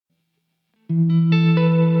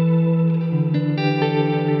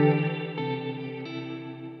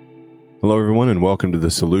Hello, everyone, and welcome to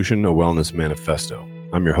The Solution, a Wellness Manifesto.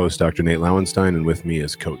 I'm your host, Dr. Nate Lauenstein, and with me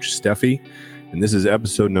is Coach Steffi, and this is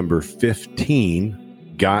episode number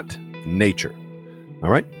 15, Got Nature. All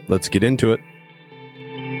right, let's get into it.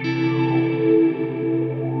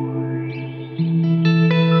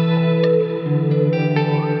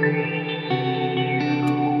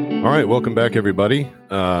 All right, welcome back, everybody.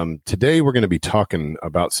 Today, we're going to be talking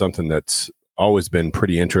about something that's always been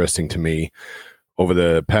pretty interesting to me over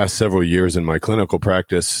the past several years in my clinical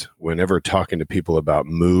practice. Whenever talking to people about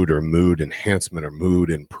mood or mood enhancement or mood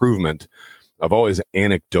improvement, I've always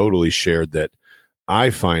anecdotally shared that I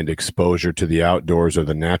find exposure to the outdoors or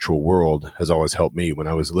the natural world has always helped me. When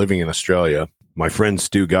I was living in Australia, my friend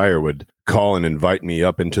Stu Geyer would call and invite me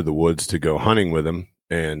up into the woods to go hunting with him,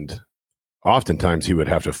 and oftentimes he would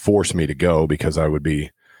have to force me to go because I would be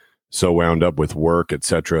so wound up with work,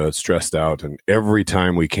 etc., stressed out. And every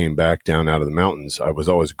time we came back down out of the mountains, I was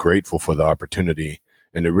always grateful for the opportunity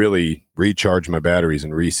and to really recharge my batteries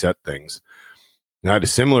and reset things. And I had a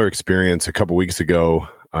similar experience a couple weeks ago.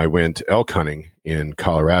 I went elk hunting in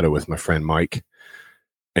Colorado with my friend Mike,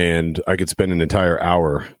 and I could spend an entire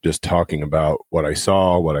hour just talking about what I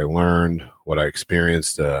saw, what I learned, what I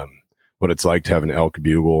experienced, what it's like to have an elk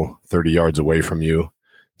bugle 30 yards away from you,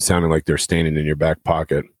 sounding like they're standing in your back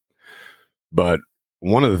pocket. But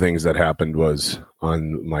one of the things that happened was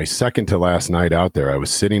on my second to last night out there, I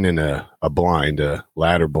was sitting in a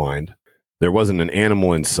ladder blind. There wasn't an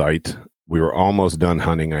animal in sight. We were almost done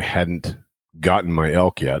hunting. I hadn't gotten my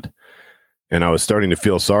elk yet. And I was starting to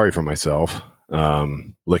feel sorry for myself,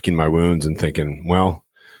 licking my wounds and thinking, well,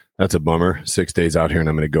 that's a bummer. 6 days out here and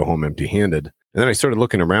I'm going to go home empty-handed. And then I started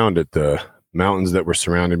looking around at the mountains that were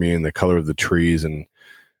surrounding me and the color of the trees. And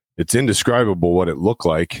it's indescribable what it looked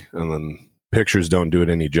like. And then pictures don't do it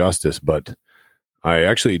any justice, but I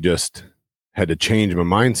actually just had to change my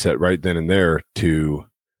mindset right then and there to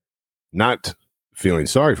not feeling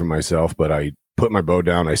sorry for myself, but I put my bow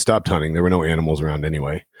down. I stopped hunting. There were no animals around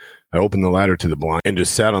anyway. I opened the ladder to the blind and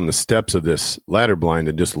just sat on the steps of this ladder blind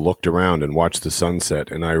and just looked around and watched the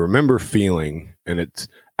sunset. And I remember feeling, and it's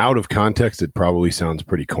out of context, it probably sounds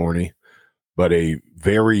pretty corny, but a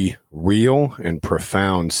very real and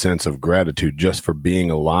profound sense of gratitude just for being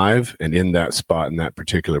alive and in that spot in that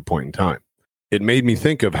particular point in time. It made me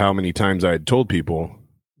think of how many times I had told people,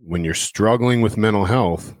 when you're struggling with mental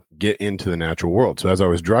health, get into the natural world. So as I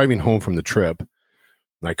was driving home from the trip,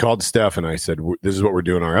 I called Steph and I said, this is what we're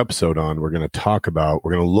doing our episode on. We're going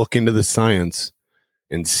to look into the science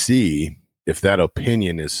and see if that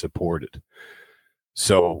opinion is supported.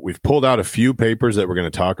 So we've pulled out a few papers that we're going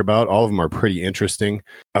to talk about. All of them are pretty interesting.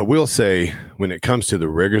 I will say, when it comes to the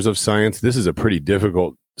rigors of science, this is a pretty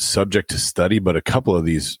difficult subject to study, but a couple of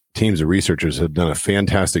these teams of researchers have done a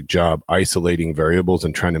fantastic job isolating variables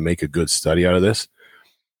and trying to make a good study out of this.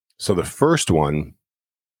 So the first one's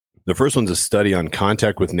a study on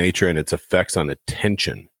contact with nature and its effects on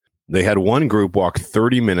attention. They had one group walk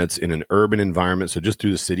 30 minutes in an urban environment, so just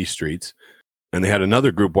through the city streets. And they had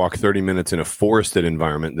another group walk 30 minutes in a forested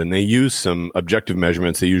environment. Then they used some objective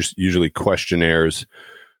measurements. They use usually questionnaires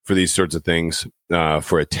for these sorts of things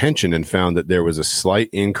for attention, and found that there was a slight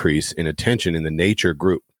increase in attention in the nature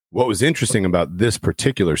group. What was interesting about this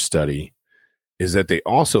particular study is that they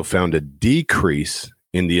also found a decrease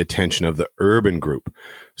in the attention of the urban group.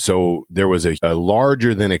 So there was a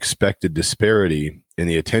larger than expected disparity in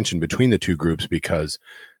the attention between the two groups, because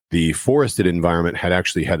the forested environment had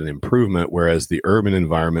actually had an improvement, whereas the urban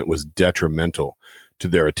environment was detrimental to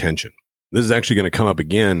their attention. This is actually going to come up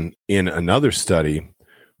again in another study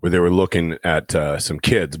where they were looking at some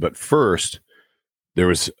kids. But first, there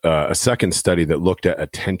was a second study that looked at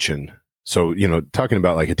attention. So, talking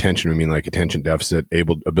about like attention, we mean like attention deficit,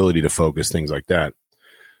 ability to focus, things like that.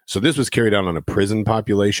 So this was carried out on a prison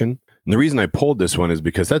population. And the reason I pulled this one is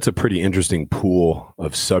because that's a pretty interesting pool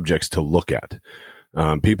of subjects to look at.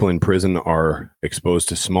 People in prison are exposed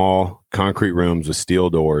to small concrete rooms with steel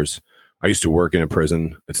doors. I used to work in a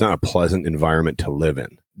prison. It's not a pleasant environment to live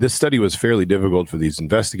in. This study was fairly difficult for these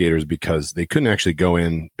investigators because they couldn't actually go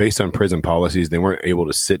in based on prison policies. They weren't able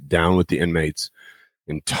to sit down with the inmates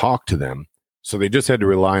and talk to them. So they just had to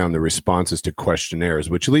rely on the responses to questionnaires,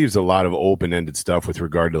 which leaves a lot of open-ended stuff with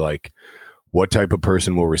regard to like what type of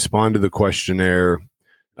person will respond to the questionnaire.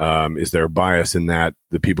 Is there a bias in that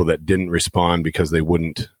the people that didn't respond because they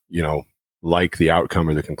wouldn't, like the outcome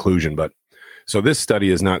or the conclusion? But so this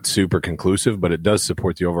study is not super conclusive, but it does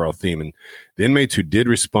support the overall theme. And the inmates who did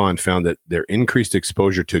respond found that their increased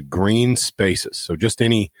exposure to green spaces, so just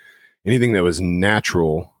anything that was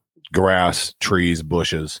natural, grass, trees,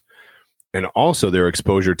 bushes, and also their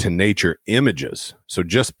exposure to nature images. So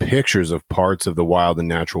just pictures of parts of the wild and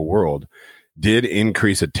natural world did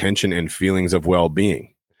increase attention and feelings of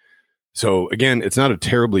well-being. So again, it's not a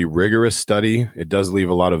terribly rigorous study. It does leave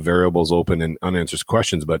a lot of variables open and unanswered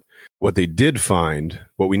questions, but what they did find,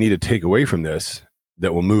 what we need to take away from this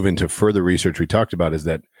that will move into further research we talked about, is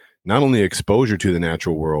that not only exposure to the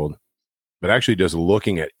natural world, but actually just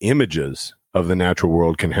looking at images of the natural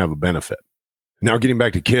world can have a benefit. Now, getting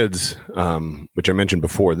back to kids, which I mentioned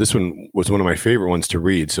before, this one was one of my favorite ones to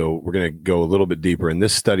read. So we're going to go a little bit deeper. In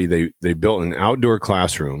this study, they built an outdoor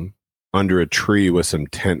classroom under a tree with some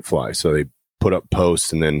tent flies. So they put up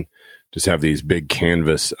posts and then just have these big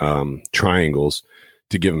canvas triangles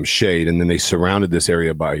to give them shade. And then they surrounded this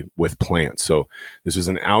area with plants. So this was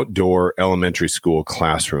an outdoor elementary school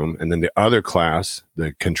classroom. And then the other class,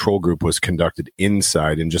 the control group, was conducted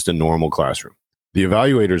inside in just a normal classroom. The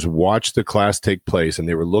evaluators watched the class take place, and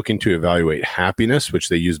they were looking to evaluate happiness, which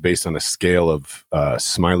they used based on a scale of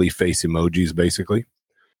smiley face emojis, basically.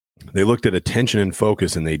 They looked at attention and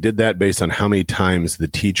focus, and they did that based on how many times the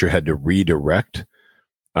teacher had to redirect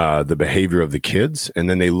the behavior of the kids. And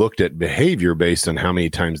then they looked at behavior based on how many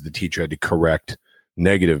times the teacher had to correct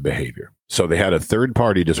negative behavior. So they had a third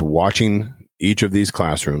party just watching each of these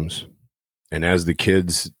classrooms. And as the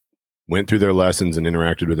kids went through their lessons and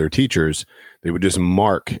interacted with their teachers, they would just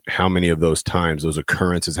mark how many of those times those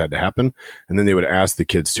occurrences had to happen. And then they would ask the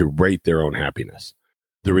kids to rate their own happiness.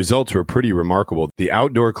 The results were pretty remarkable. The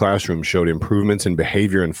outdoor classroom showed improvements in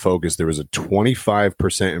behavior and focus. There was a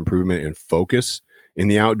 25% improvement in focus in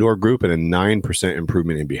the outdoor group and a 9%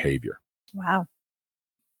 improvement in behavior. Wow.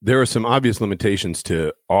 There are some obvious limitations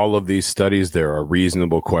to all of these studies. There are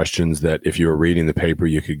reasonable questions that if you were reading the paper,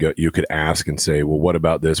 you could ask and say, well, what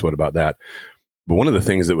about this? What about that? But one of the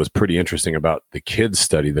things that was pretty interesting about the kids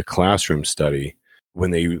study, the classroom study, when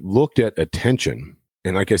they looked at attention,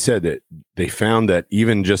 and like I said, that they found that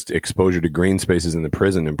even just exposure to green spaces in the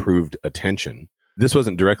prison improved attention. This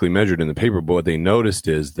wasn't directly measured in the paper, but what they noticed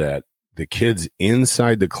is that the kids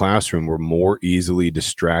inside the classroom were more easily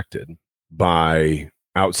distracted by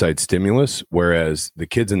outside stimulus, whereas the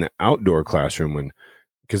kids in the outdoor classroom,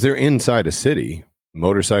 because they're inside a city,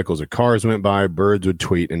 motorcycles or cars went by, birds would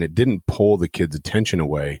tweet, and it didn't pull the kids' attention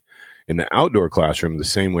away in the outdoor classroom the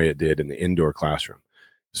same way it did in the indoor classroom.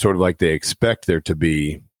 Sort of like they expect there to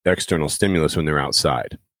be external stimulus when they're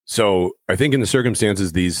outside. So I think in the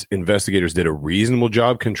circumstances, these investigators did a reasonable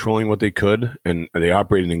job controlling what they could, and they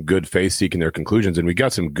operated in good faith, seeking their conclusions. And we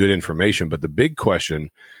got some good information. But the big question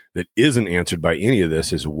that isn't answered by any of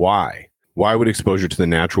this is why? Why would exposure to the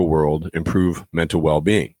natural world improve mental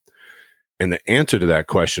well-being? And the answer to that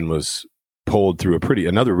question was pulled through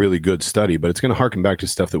another really good study, but it's going to harken back to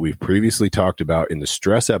stuff that we've previously talked about in the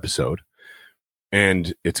stress episode.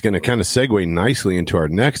 And it's going to kind of segue nicely into our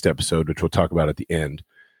next episode, which we'll talk about at the end.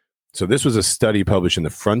 So this was a study published in the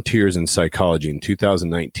Frontiers in Psychology in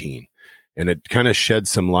 2019, and it kind of shed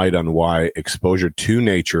some light on why exposure to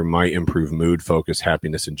nature might improve mood, focus,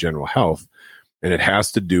 happiness, and general health. And it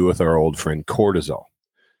has to do with our old friend cortisol.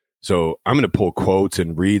 So I'm going to pull quotes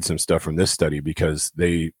and read some stuff from this study because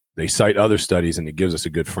they cite other studies, and it gives us a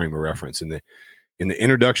good frame of reference. In the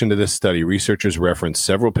introduction to this study, researchers referenced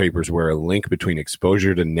several papers where a link between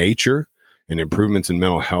exposure to nature and improvements in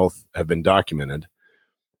mental health have been documented.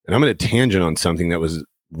 And I'm going to tangent on something that was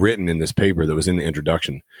written in this paper that was in the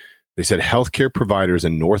introduction. They said healthcare providers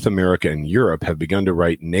in North America and Europe have begun to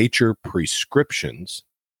write nature prescriptions.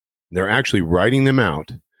 They're actually writing them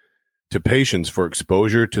out to patients for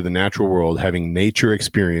exposure to the natural world, having nature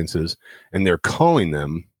experiences, and they're calling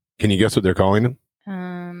them, can you guess what they're calling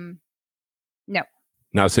them? No.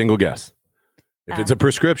 Not a single guess. If it's a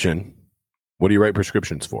prescription, what do you write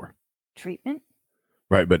prescriptions for? Treatment.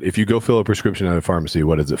 Right, but if you go fill a prescription at a pharmacy,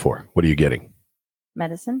 what is it for? What are you getting?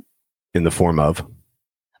 Medicine. In the form of?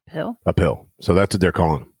 A pill. A pill. So that's what they're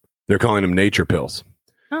calling them. They're calling them nature pills.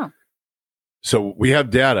 Oh. So we have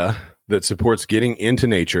data that supports getting into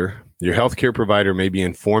nature. Your healthcare provider may be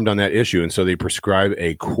informed on that issue, and so they prescribe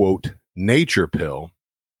a, quote, nature pill.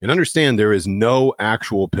 And understand there is no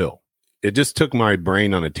actual pill. It just took my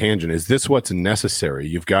brain on a tangent. Is this what's necessary?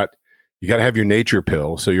 You got to have your nature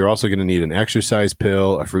pill. So you're also going to need an exercise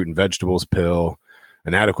pill, a fruit and vegetables pill,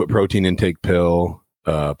 an adequate protein intake pill,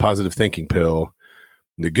 a positive thinking pill.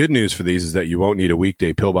 The good news for these is that you won't need a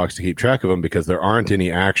weekday pill box to keep track of them because there aren't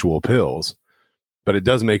any actual pills. But it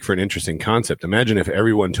does make for an interesting concept. Imagine if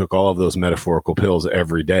everyone took all of those metaphorical pills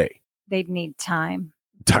every day. They'd need time.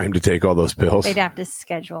 Time to take all those pills. They'd have to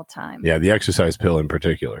schedule time. Yeah, the exercise pill in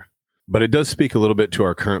particular. But it does speak a little bit to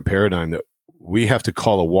our current paradigm that we have to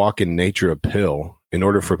call a walk in nature a pill in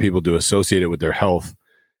order for people to associate it with their health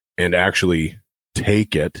and actually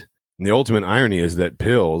take it. And the ultimate irony is that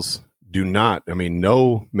pills do not,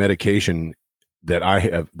 no medication that I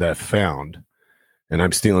have found, and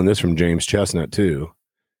I'm stealing this from James Chestnut too,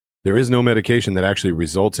 there is no medication that actually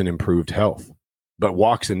results in improved health. But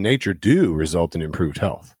walks in nature do result in improved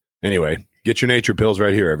health. Anyway, get your nature pills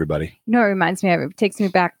right here, everybody. You know what it reminds me of? It takes me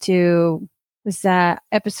back to, was that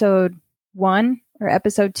episode 1 or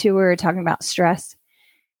episode 2 where we were talking about stress?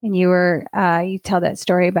 And you tell that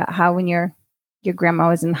story about how when your grandma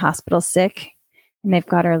was in the hospital sick and they've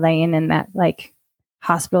got her laying in that like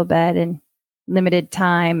hospital bed and limited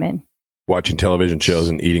time and watching television shows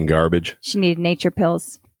and eating garbage. She needed nature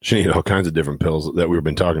pills. She needed all kinds of different pills that we've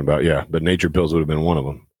been talking about. Yeah, but nature pills would have been one of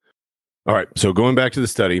them. All right. So going back to the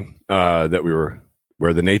study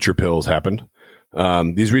where the nature pills happened,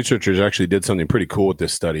 these researchers actually did something pretty cool with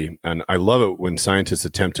this study. And I love it when scientists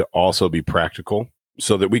attempt to also be practical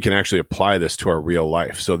so that we can actually apply this to our real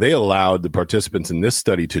life. So they allowed the participants in this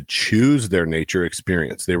study to choose their nature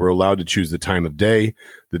experience. They were allowed to choose the time of day,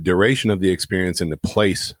 the duration of the experience, and the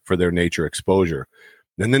place for their nature exposure.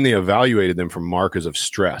 And then they evaluated them for markers of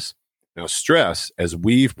stress. Now, stress, as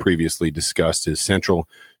we've previously discussed, is central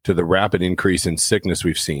to the rapid increase in sickness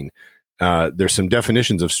we've seen. There's some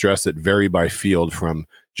definitions of stress that vary by field, from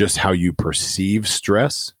just how you perceive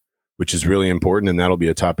stress, which is really important, and that'll be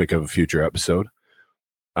a topic of a future episode.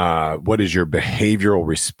 What is your behavioral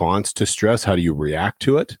response to stress? How do you react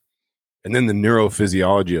to it? And then the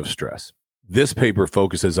neurophysiology of stress. This paper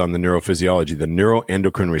focuses on the neurophysiology, the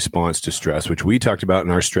neuroendocrine response to stress, which we talked about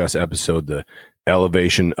in our stress episode, the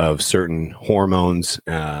elevation of certain hormones,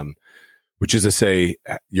 which is to say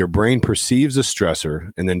your brain perceives a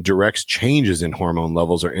stressor and then directs changes in hormone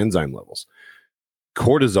levels or enzyme levels.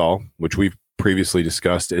 Cortisol, which we've previously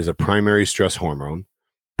discussed, is a primary stress hormone.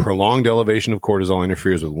 Prolonged elevation of cortisol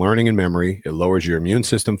interferes with learning and memory. It lowers your immune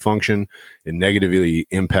system function. It negatively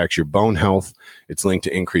impacts your bone health. It's linked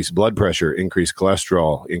to increased blood pressure, increased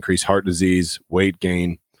cholesterol, increased heart disease, weight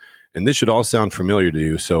gain. And this should all sound familiar to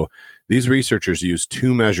you. So these researchers use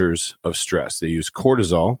 2 measures of stress. They use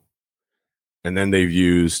cortisol, and then they've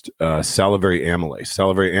used salivary amylase.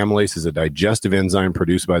 Salivary amylase is a digestive enzyme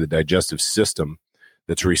produced by the digestive system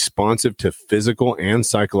that's responsive to physical and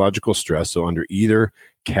psychological stress. So under either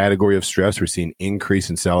category of stress, we're seeing increase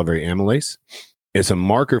in salivary amylase. It's a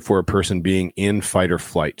marker for a person being in fight or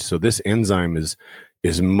flight. So this enzyme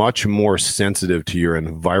is much more sensitive to your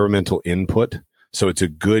environmental input. So it's a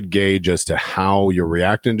good gauge as to how you're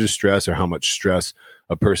reacting to stress or how much stress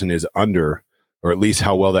a person is under, or at least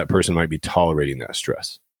how well that person might be tolerating that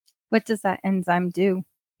stress. What does that enzyme do?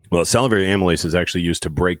 Well, salivary amylase is actually used to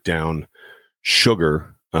break down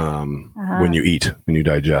sugar when you eat, when you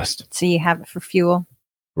digest. So you have it for fuel.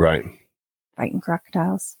 Right. Fighting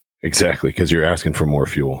crocodiles. Exactly, because you're asking for more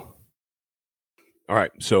fuel. All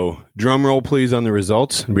right. So drum roll, please, on the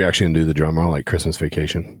results. We actually going to do the drum roll like Christmas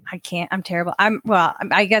Vacation. I can't. I'm terrible.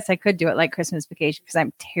 I guess I could do it like Christmas Vacation because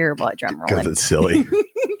I'm terrible at drum rolling. Because it's silly.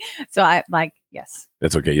 So yes.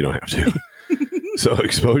 That's okay. You don't have to. So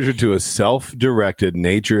exposure to a self-directed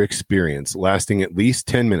nature experience lasting at least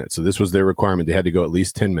 10 minutes. So this was their requirement. They had to go at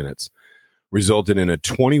least 10 minutes. Resulted in a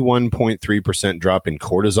 21.3% drop in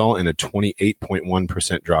cortisol and a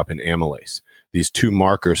 28.1% drop in amylase. These 2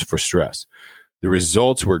 markers for stress. The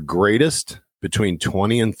results were greatest between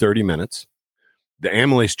 20 and 30 minutes. The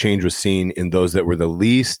amylase change was seen in those that were the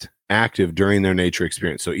least active during their nature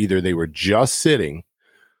experience. So either they were just sitting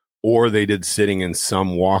or they did sitting and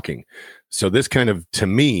some walking. So this kind of, to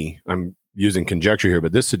me, I'm using conjecture here,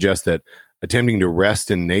 but this suggests that attempting to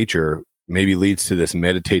rest in nature maybe leads to this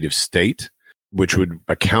meditative state, which would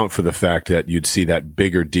account for the fact that you'd see that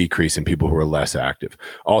bigger decrease in people who are less active.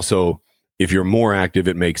 Also, if you're more active,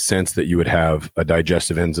 it makes sense that you would have a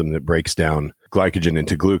digestive enzyme that breaks down glycogen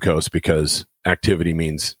into glucose because activity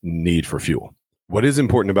means need for fuel. What is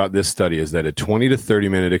important about this study is that a 20 to 30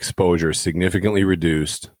 minute exposure significantly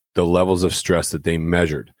reduced the levels of stress that they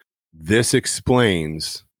measured. This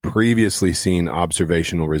explains previously seen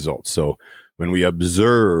observational results. So when we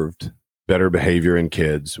observed better behavior in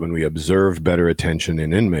kids, when we observed better attention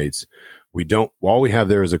in inmates, all we have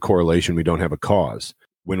there is a correlation, we don't have a cause.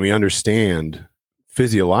 When we understand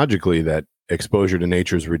physiologically that exposure to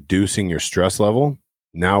nature is reducing your stress level,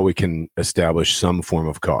 now we can establish some form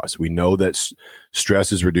of cause. We know that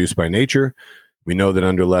stress is reduced by nature. We know that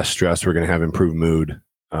under less stress, we're going to have improved mood,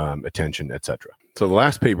 attention, etc. So the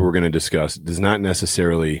last paper we're going to discuss does not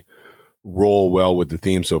necessarily roll well with the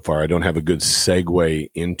theme so far. I don't have a good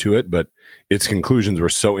segue into it, but its conclusions were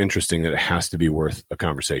so interesting that it has to be worth a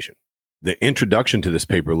conversation. The introduction to this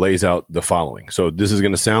paper lays out the following. So this is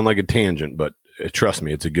going to sound like a tangent, but trust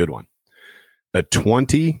me, it's a good one. A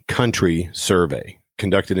 20-country survey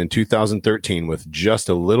conducted in 2013 with just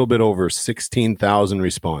a little bit over 16,000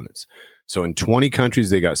 respondents. So in 20 countries,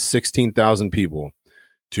 they got 16,000 people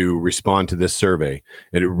to respond to this survey.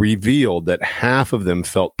 And it revealed that half of them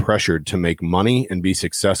felt pressured to make money and be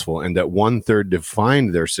successful, and that 1/3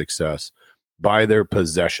 defined their success by their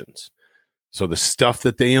possessions. So the stuff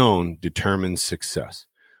that they own determines success.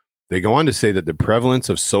 They go on to say that the prevalence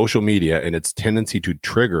of social media and its tendency to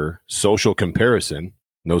trigger social comparison,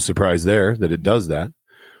 no surprise there that it does that,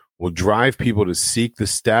 will drive people to seek the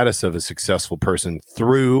status of a successful person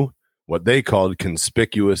through what they called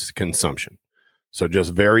conspicuous consumption. So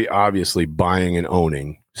just very obviously buying and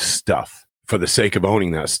owning stuff for the sake of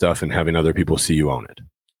owning that stuff and having other people see you own it.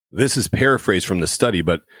 This is paraphrased from the study,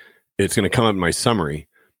 but it's going to come up in my summary.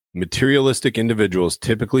 Materialistic individuals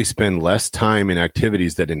typically spend less time in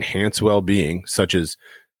activities that enhance well-being, such as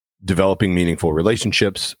developing meaningful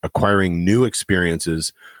relationships, acquiring new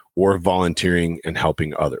experiences, or volunteering and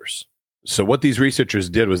helping others. So what these researchers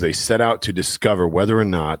did was they set out to discover whether or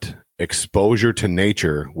not exposure to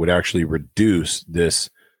nature would actually reduce this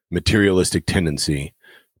materialistic tendency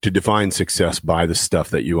to define success by the stuff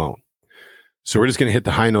that you own. So we're just going to hit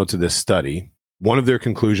the high notes of this study. One of their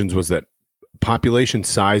conclusions was that population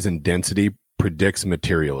size and density predicts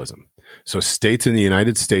materialism. So states in the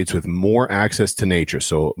United States with more access to nature,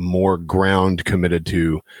 so more ground committed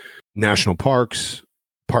to national parks,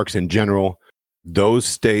 parks in general, those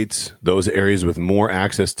states, those areas with more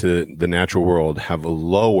access to the natural world have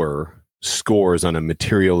lower scores on a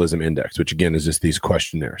materialism index, which again is just these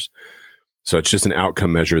questionnaires. So it's just an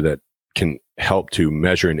outcome measure that can help to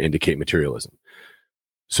measure and indicate materialism.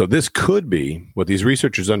 So this could be, what these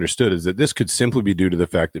researchers understood is that this could simply be due to the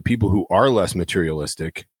fact that people who are less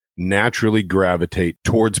materialistic naturally gravitate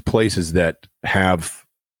towards places that have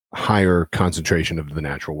higher concentration of the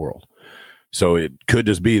natural world. So it could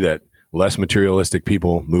just be that less materialistic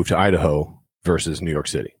people move to Idaho versus New York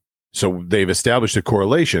City. So they've established a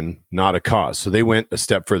correlation, not a cause. So they went a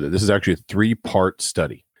step further. This is actually a 3-part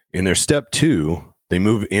study. In their step 2, they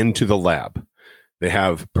move into the lab. They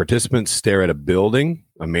have participants stare at a building,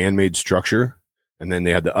 a man-made structure, and then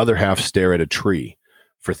they had the other half stare at a tree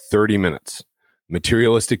for 30 minutes.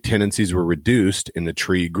 Materialistic tendencies were reduced in the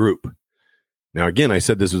tree group. Now, again, I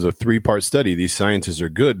said this was a 3-part study. These scientists are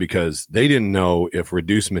good because they didn't know if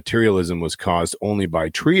reduced materialism was caused only by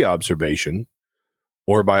tree observation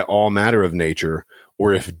or by all matter of nature,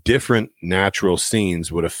 or if different natural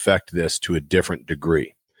scenes would affect this to a different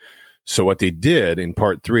degree. So what they did in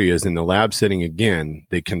part 3 is in the lab setting again,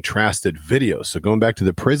 they contrasted videos. So going back to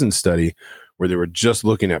the prison study where they were just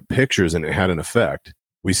looking at pictures and it had an effect,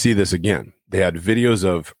 we see this again. They had videos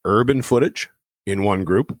of urban footage in one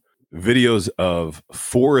group, videos of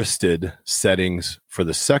forested settings for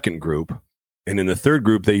the second group. And in the third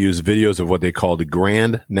group, they used videos of what they called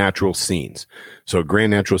grand natural scenes. So a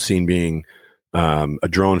grand natural scene being a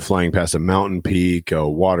drone flying past a mountain peak,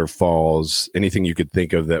 waterfalls, anything you could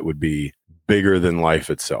think of that would be bigger than life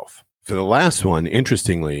itself. For the last one,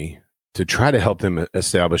 interestingly, to try to help them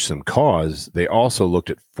establish some cause, they also looked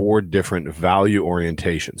at 4 different value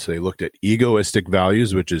orientations. So they looked at egoistic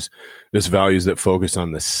values, which is just values that focus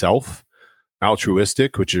on the self,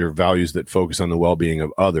 altruistic, which are values that focus on the well-being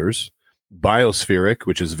of others, biospheric,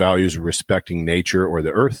 which is values respecting nature or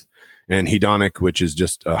the earth, and hedonic, which is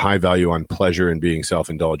just a high value on pleasure and being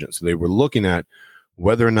self-indulgent. So they were looking at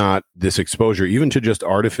whether or not this exposure, even to just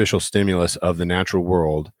artificial stimulus of the natural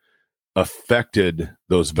world, affected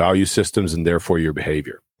those value systems and therefore your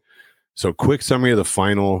behavior. So quick summary of the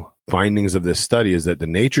final findings of this study is that the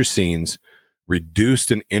nature scenes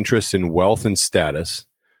reduced an interest in wealth and status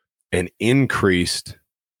and increased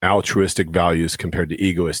altruistic values compared to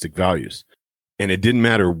egoistic values. And it didn't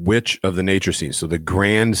matter which of the nature scenes. So the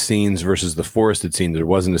grand scenes versus the forested scenes, there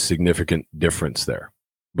wasn't a significant difference there.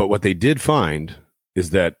 But what they did find is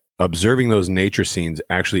that observing those nature scenes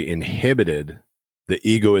actually inhibited the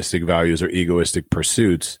egoistic values or egoistic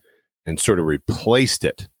pursuits and sort of replaced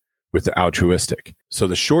it with the altruistic. So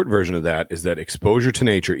the short version of that is that exposure to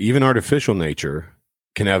nature, even artificial nature,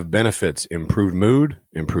 can have benefits: improved mood,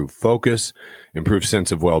 improved focus, improved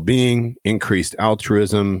sense of well-being, increased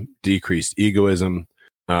altruism, decreased egoism,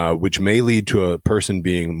 which may lead to a person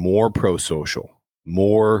being more pro-social,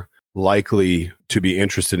 more likely to be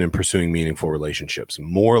interested in pursuing meaningful relationships,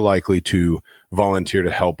 more likely to volunteer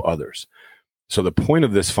to help others. So the point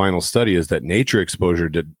of this final study is that nature exposure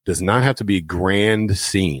does not have to be grand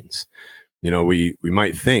scenes. You know, we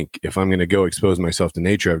might think if I'm going to go expose myself to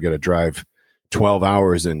nature, I've got to drive 12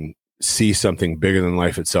 hours and see something bigger than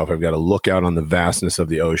life itself. I've got to look out on the vastness of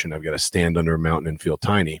the ocean. I've got to stand under a mountain and feel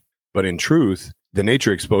tiny. But in truth, the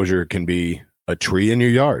nature exposure can be a tree in your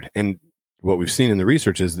yard. And what we've seen in the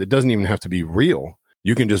research is it doesn't even have to be real.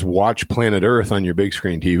 You can just watch Planet Earth on your big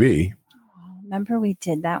screen TV. Remember we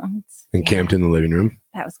did that once? And camped in the living room.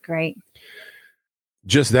 That was great.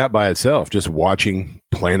 Just that by itself, just watching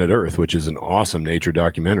Planet Earth, which is an awesome nature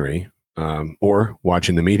documentary, or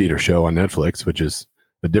watching the Meat Eater show on Netflix, which is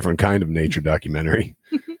a different kind of nature documentary.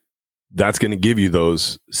 That's going to give you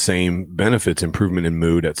those same benefits, improvement in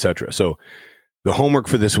mood, etc. So the homework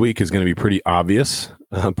for this week is going to be pretty obvious.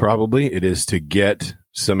 Probably it is to get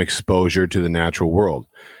some exposure to the natural world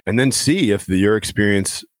and then see if your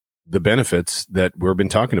experience, the benefits that we've been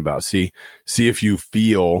talking about, see if you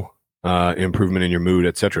feel improvement in your mood,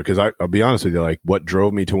 etc. Because I'll be honest with you, like what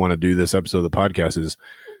drove me to want to do this episode of the podcast is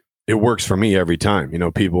it works for me every time. You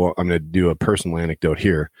know, people, I'm going to do a personal anecdote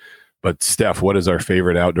here, but Steph, what is our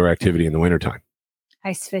favorite outdoor activity in the wintertime?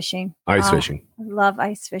 Ice fishing. Fishing. I love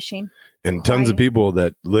ice fishing. And tons of people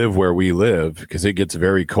that live where we live, because it gets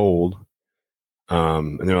very cold.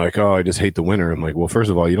 And they're like, oh, I just hate the winter. I'm like, well,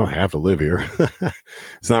 first of all, you don't have to live here.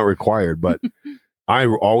 It's not required. But I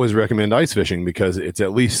always recommend ice fishing because it's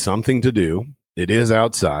at least something to do. It is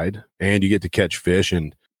outside and you get to catch fish.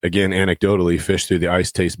 And again, anecdotally, fish through the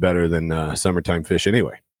ice tastes better than summertime fish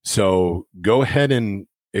anyway. So go ahead and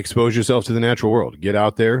expose yourself to the natural world. Get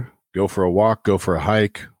out there, go for a walk, go for a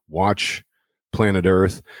hike, watch Planet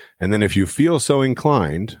Earth. And then if you feel so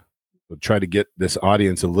inclined, we'll try to get this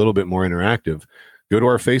audience a little bit more interactive. Go to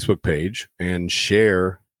our Facebook page and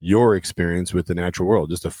share your experience with the natural world.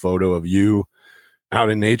 Just a photo of you out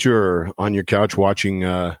in nature or on your couch watching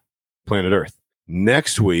Planet Earth.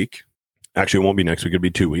 Next week, actually it won't be next week, it'll be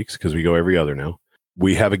 2 weeks because we go every other now.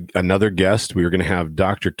 We have another guest. We are going to have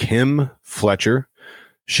Dr. Kim Fletcher.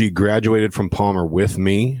 She graduated from Palmer with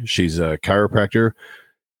me. She's a chiropractor.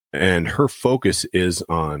 And her focus is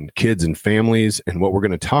on kids and families. And what we're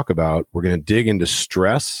going to talk about, we're going to dig into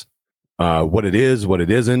stress, what it is, what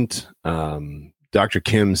it isn't, Dr.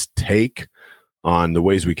 Kim's take on the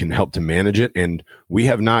ways we can help to manage it. And we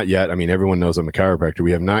have not yet, I mean, everyone knows I'm a chiropractor.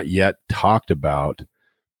 We have not yet talked about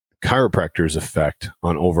chiropractor's effect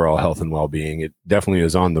on overall health and well-being. It definitely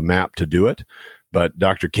is on the map to do it. But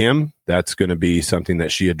Dr. Kim, that's going to be something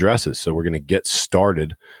that she addresses. So we're going to get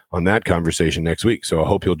started on that conversation next week. So I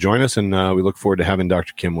hope you'll join us, and we look forward to having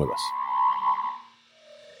Dr. Kim with us.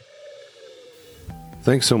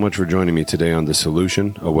 Thanks so much for joining me today on The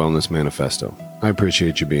Solution, a Wellness Manifesto. I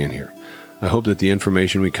appreciate you being here. I hope that the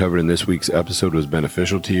information we covered in this week's episode was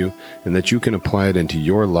beneficial to you and that you can apply it into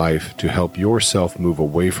your life to help yourself move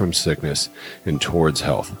away from sickness and towards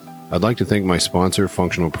health. I'd like to thank my sponsor,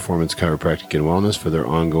 Functional Performance Chiropractic and Wellness, for their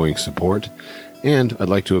ongoing support, and I'd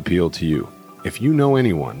like to appeal to you. If you know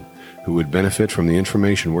anyone who would benefit from the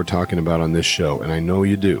information we're talking about on this show, and I know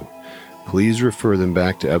you do, please refer them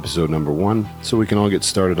back to episode number 1 so we can all get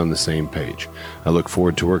started on the same page. I look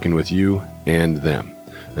forward to working with you and them.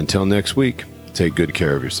 Until next week, take good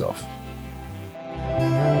care of yourself.